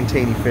try to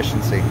maintain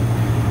efficiency.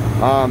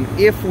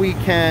 If we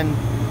can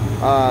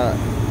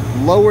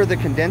lower the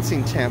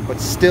condensing temp but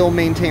still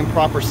maintain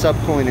proper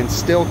subcooling and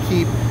still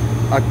keep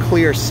a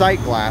clear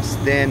sight glass,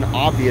 then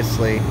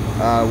obviously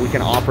we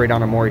can operate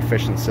on a more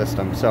efficient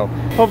system. So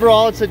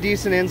overall, it's a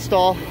decent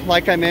install.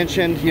 Like I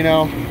mentioned, you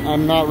know,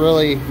 I'm not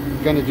really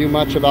going to do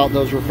much about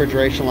those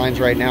refrigeration lines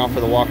right now for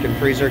the walk-in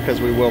freezer,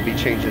 because we will be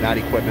changing that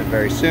equipment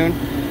very soon.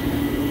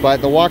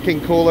 But the walk-in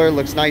cooler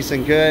looks nice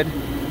and good.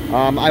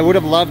 I would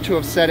have loved to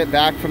have set it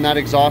back from that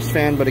exhaust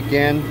fan, but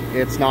again,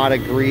 it's not a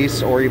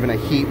grease or even a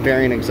heat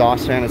bearing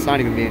exhaust fan. It's not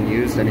even being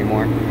used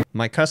anymore.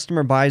 My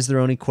customer buys their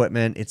own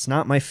equipment. It's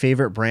not my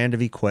favorite brand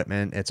of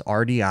equipment. It's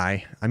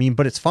RDI. I mean,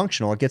 but it's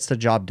functional. It gets the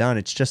job done.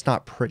 It's just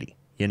not pretty,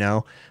 you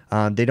know?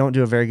 They don't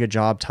do a very good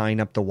job tying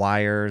up the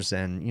wires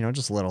and, you know,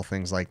 just little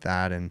things like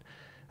that. And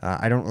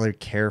I don't really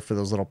care for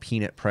those little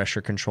peanut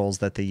pressure controls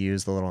that they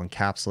use, the little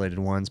encapsulated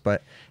ones.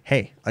 But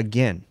hey,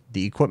 again,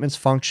 the equipment's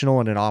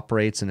functional and it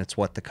operates, and it's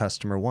what the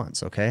customer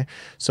wants, okay?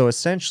 So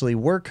essentially,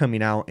 we're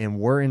coming out and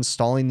we're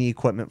installing the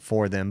equipment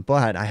for them,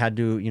 but I had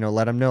to, you know,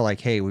 let them know,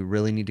 like, hey, we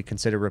really need to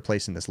consider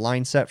replacing this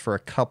line set for a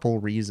couple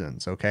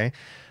reasons, okay?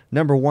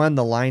 Number one,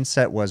 the line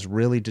set was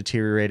really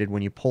deteriorated.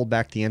 When you pulled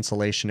back the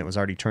insulation, it was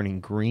already turning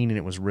green and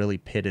it was really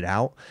pitted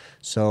out.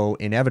 So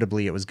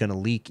inevitably, it was going to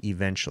leak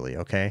eventually,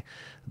 okay?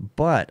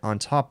 But on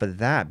top of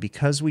that,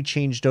 because we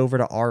changed over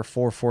to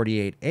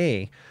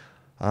R448A,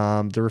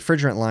 the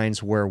refrigerant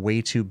lines were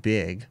way too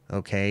big,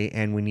 okay,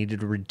 and we needed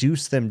to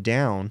reduce them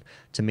down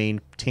to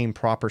maintain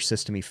proper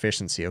system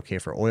efficiency, okay,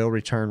 for oil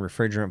return,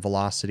 refrigerant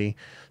velocity.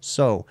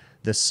 So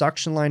the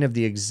suction line of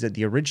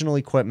the original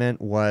equipment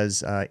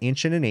was 1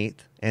 1/8 inch,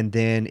 and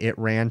then it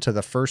ran to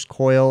the first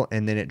coil,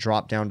 and then it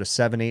dropped down to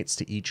 7/8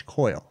 to each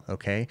coil,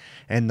 okay?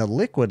 And the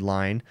liquid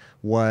line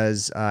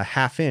was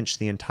 1/2 inch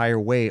the entire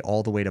way,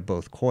 all the way to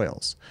both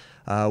coils.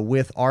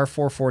 With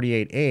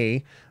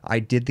R448A, I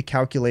did the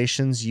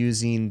calculations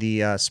using the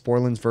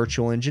Sporlands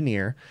Virtual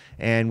Engineer,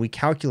 and we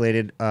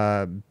calculated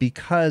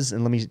because,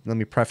 and let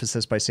me preface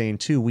this by saying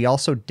too, we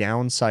also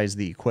downsized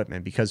the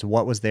equipment because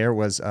what was there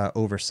was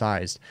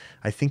oversized.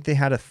 I think they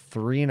had a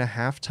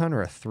 3.5 ton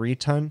or a 3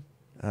 ton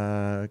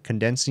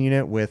condensing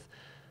unit with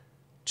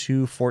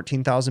two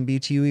 14,000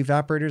 BTU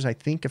evaporators, I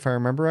think, if I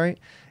remember right.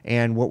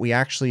 And what we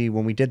actually,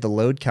 when we did the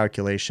load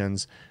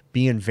calculations,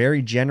 being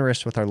very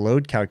generous with our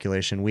load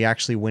calculation, we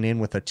actually went in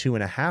with a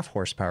 2.5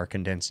 horsepower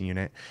condensing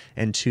unit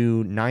and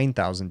two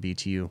 9,000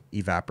 BTU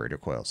evaporator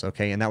coils,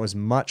 okay? And that was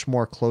much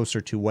more closer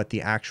to what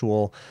the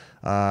actual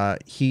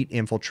heat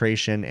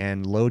infiltration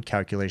and load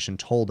calculation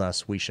told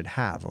us we should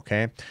have,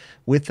 okay?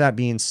 With that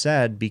being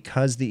said,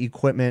 because the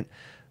equipment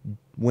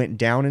went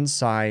down in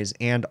size,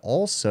 and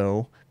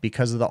also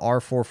because of the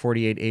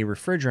R448A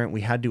refrigerant,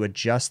 we had to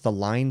adjust the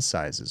line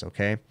sizes,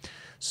 okay?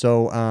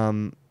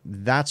 So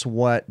that's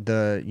what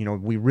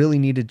we really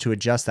needed to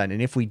adjust that.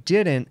 And if we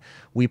didn't,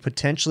 we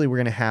potentially were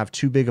going to have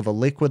too big of a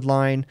liquid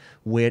line,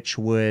 which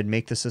would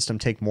make the system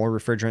take more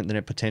refrigerant than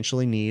it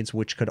potentially needs,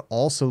 which could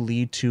also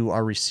lead to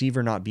our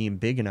receiver not being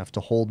big enough to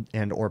hold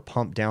and or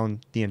pump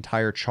down the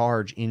entire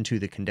charge into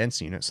the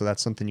condensing unit. So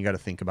that's something you got to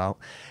think about.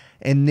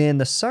 And then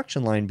the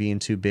suction line being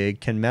too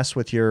big can mess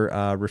with your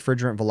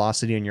refrigerant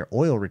velocity and your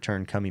oil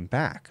return coming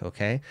back,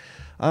 okay?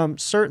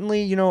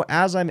 Certainly,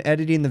 as I'm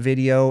editing the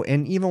video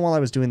and even while I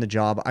was doing the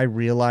job, I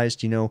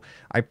realized,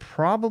 I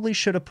probably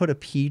should have put a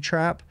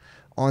P-trap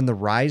on the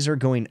riser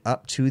going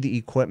up to the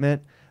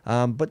equipment,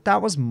 but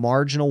that was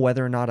marginal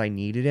whether or not I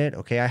needed it,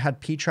 okay? I had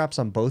P-traps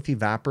on both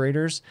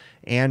evaporators,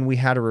 and we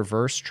had a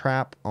reverse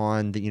trap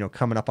on the,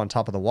 coming up on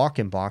top of the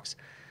walk-in box.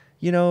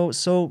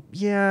 So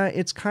yeah,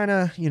 it's kind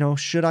of,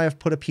 should I have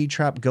put a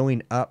P-trap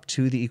going up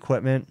to the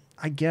equipment?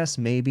 I guess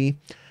maybe.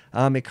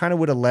 It kind of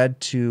would have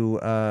led to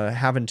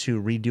having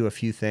to redo a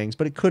few things,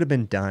 but it could have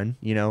been done,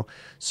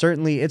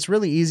 Certainly, it's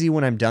really easy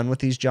when I'm done with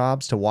these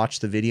jobs to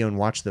watch the video and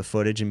watch the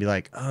footage and be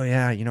like, oh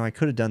yeah, I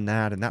could have done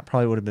that, and that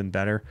probably would have been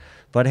better.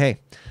 But hey,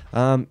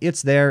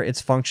 it's there,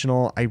 it's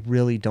functional. I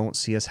really don't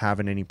see us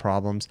having any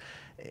problems.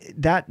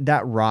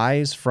 That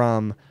rise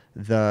from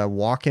the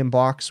walk-in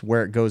box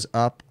where it goes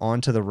up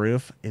onto the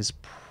roof is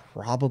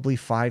probably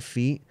 5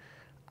 feet.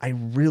 I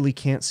really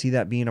can't see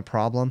that being a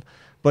problem.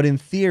 But in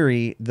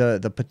theory,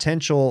 the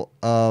potential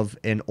of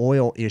an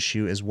oil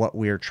issue is what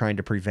we're trying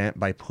to prevent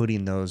by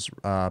putting those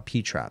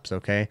P-traps,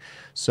 okay?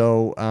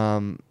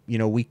 So,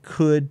 we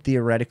could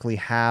theoretically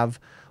have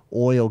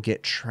oil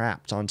get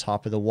trapped on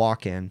top of the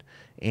walk-in,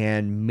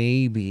 and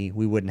maybe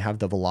we wouldn't have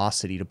the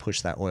velocity to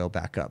push that oil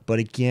back up. But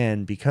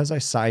again, because I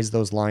sized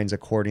those lines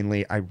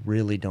accordingly, I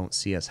really don't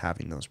see us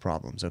having those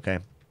problems, okay?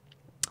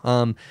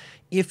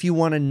 If you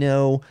want to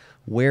know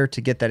where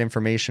to get that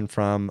information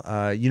from,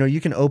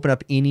 you can open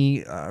up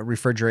any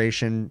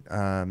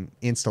refrigeration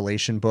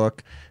installation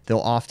book. They'll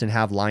often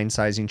have line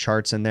sizing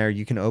charts in there.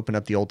 You can open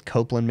up the old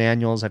Copeland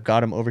manuals. I've got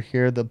them over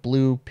here, the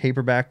blue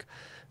paperback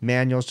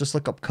manuals. Just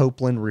look up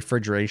Copeland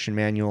refrigeration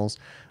manuals.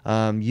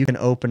 You can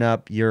open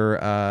up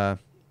your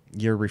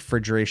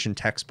refrigeration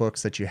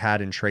textbooks that you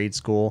had in trade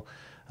school.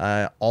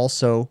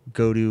 Also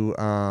go to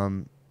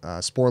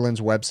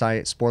Sporland's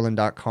website,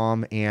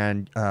 sporland.com,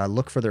 and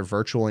look for their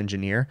virtual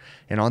engineer.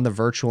 And on the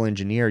virtual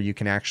engineer, you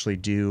can actually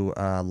do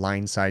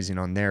line sizing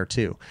on there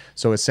too.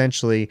 So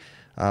essentially,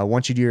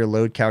 once you do your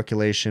load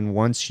calculation,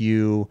 once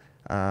you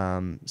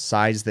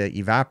size the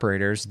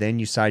evaporators, then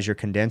you size your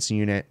condensing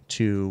unit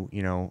to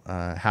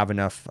have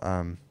enough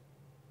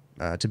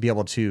to be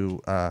able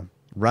to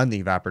run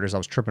the evaporators. I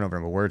was tripping over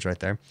my words right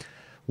there.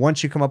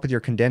 Once you come up with your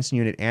condensing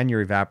unit and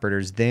your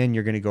evaporators, then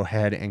you're going to go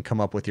ahead and come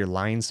up with your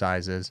line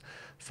sizes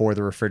for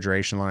the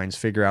refrigeration lines,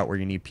 figure out where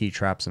you need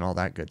P-traps and all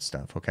that good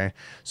stuff, okay?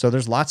 So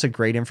there's lots of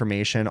great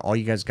information. All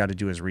you guys got to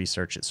do is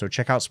research it. So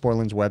check out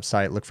Sporland's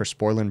website, look for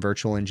Sporland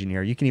Virtual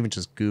Engineer. You can even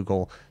just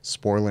Google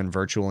Sporland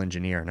Virtual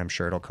Engineer, and I'm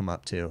sure it'll come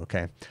up too,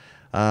 okay?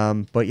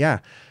 But yeah,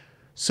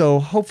 so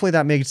hopefully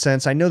that makes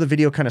sense. I know the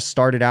video kind of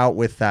started out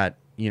with that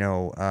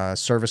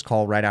service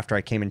call right after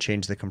I came and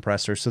changed the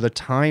compressor. So the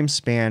time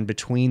span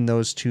between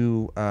those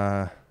two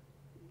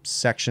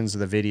sections of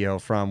the video,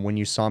 from when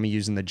you saw me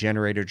using the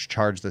generator to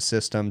charge the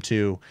system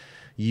to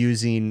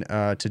using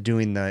to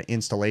doing the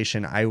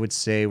installation, I would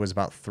say was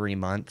about 3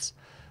 months.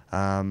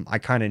 I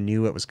kind of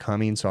knew it was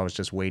coming, so I was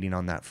just waiting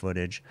on that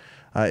footage.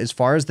 As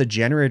far as the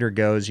generator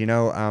goes,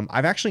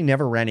 I've actually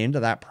never ran into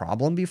that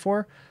problem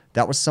before.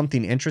 That was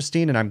something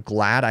interesting, and I'm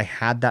glad I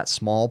had that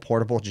small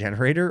portable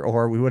generator,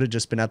 or we would have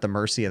just been at the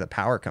mercy of the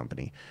power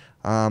company.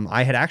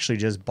 I had actually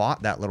just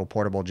bought that little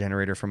portable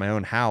generator for my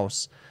own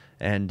house,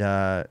 and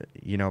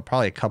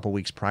probably a couple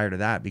weeks prior to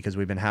that, because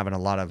we've been having a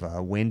lot of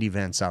wind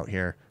events out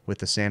here with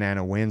the Santa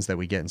Ana winds that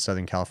we get in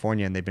Southern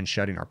California, and they've been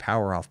shutting our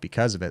power off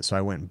because of it. So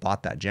I went and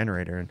bought that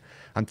generator, and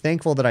I'm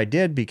thankful that I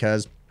did,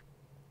 because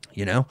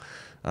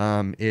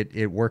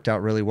it worked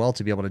out really well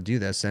to be able to do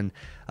this. And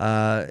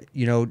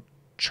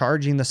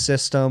charging the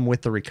system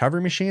with the recovery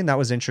machine, that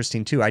was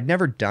interesting too. I'd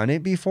never done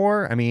it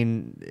before. I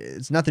mean,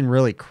 it's nothing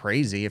really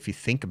crazy if you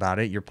think about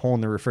it. You're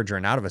pulling the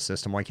refrigerant out of a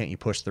system. Why can't you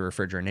push the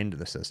refrigerant into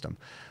the system?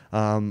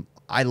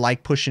 I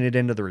like pushing it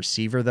into the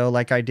receiver though,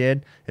 like I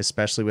did,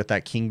 especially with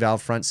that king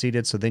valve front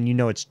seated. So then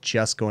it's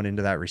just going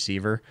into that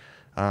receiver.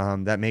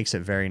 That makes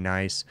it very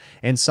nice.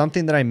 And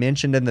something that I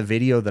mentioned in the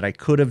video that I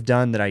could have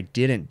done that I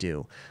didn't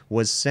do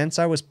was, since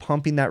I was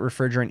pumping that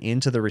refrigerant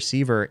into the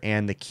receiver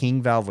and the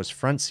king valve was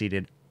front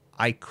seated,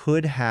 I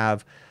could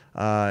have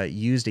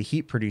used a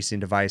heat producing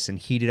device and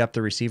heated up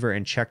the receiver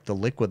and checked the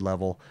liquid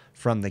level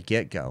from the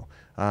get-go.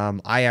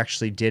 I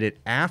actually did it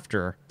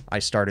after I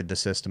started the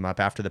system up,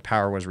 after the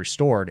power was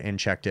restored, and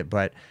checked it.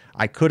 But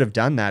I could have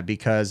done that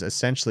because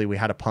essentially we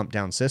had a pump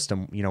down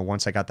system,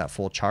 once I got that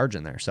full charge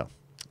in there. So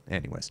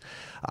anyways,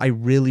 I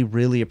really,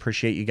 really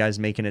appreciate you guys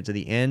making it to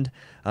the end.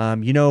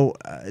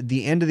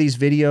 The end of these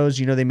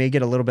videos, they may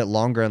get a little bit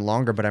longer and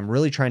longer, but I'm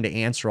really trying to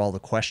answer all the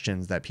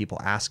questions that people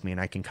ask me,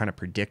 and I can kind of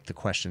predict the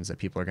questions that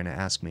people are going to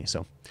ask me.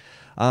 So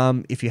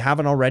if you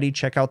haven't already,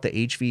 check out the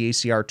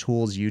HVACR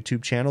Tools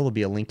YouTube channel. There'll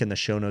be a link in the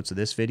show notes of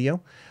this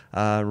video.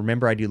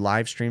 Remember, I do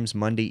live streams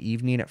Monday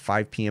evening at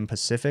 5 p.m.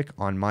 Pacific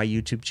on my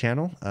YouTube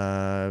channel,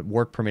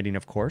 work permitting,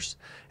 of course.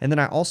 And then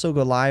I also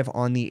go live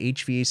on the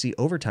HVAC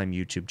Overtime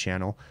YouTube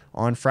channel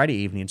on Friday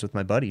evenings with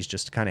my buddies,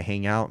 just to kind of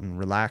hang out and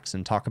relax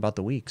and talk about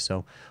the week.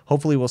 So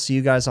hopefully we'll see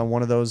you guys on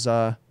one of those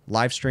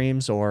live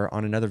streams or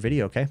on another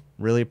video, okay?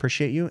 Really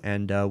appreciate you,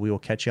 and we will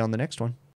catch you on the next one.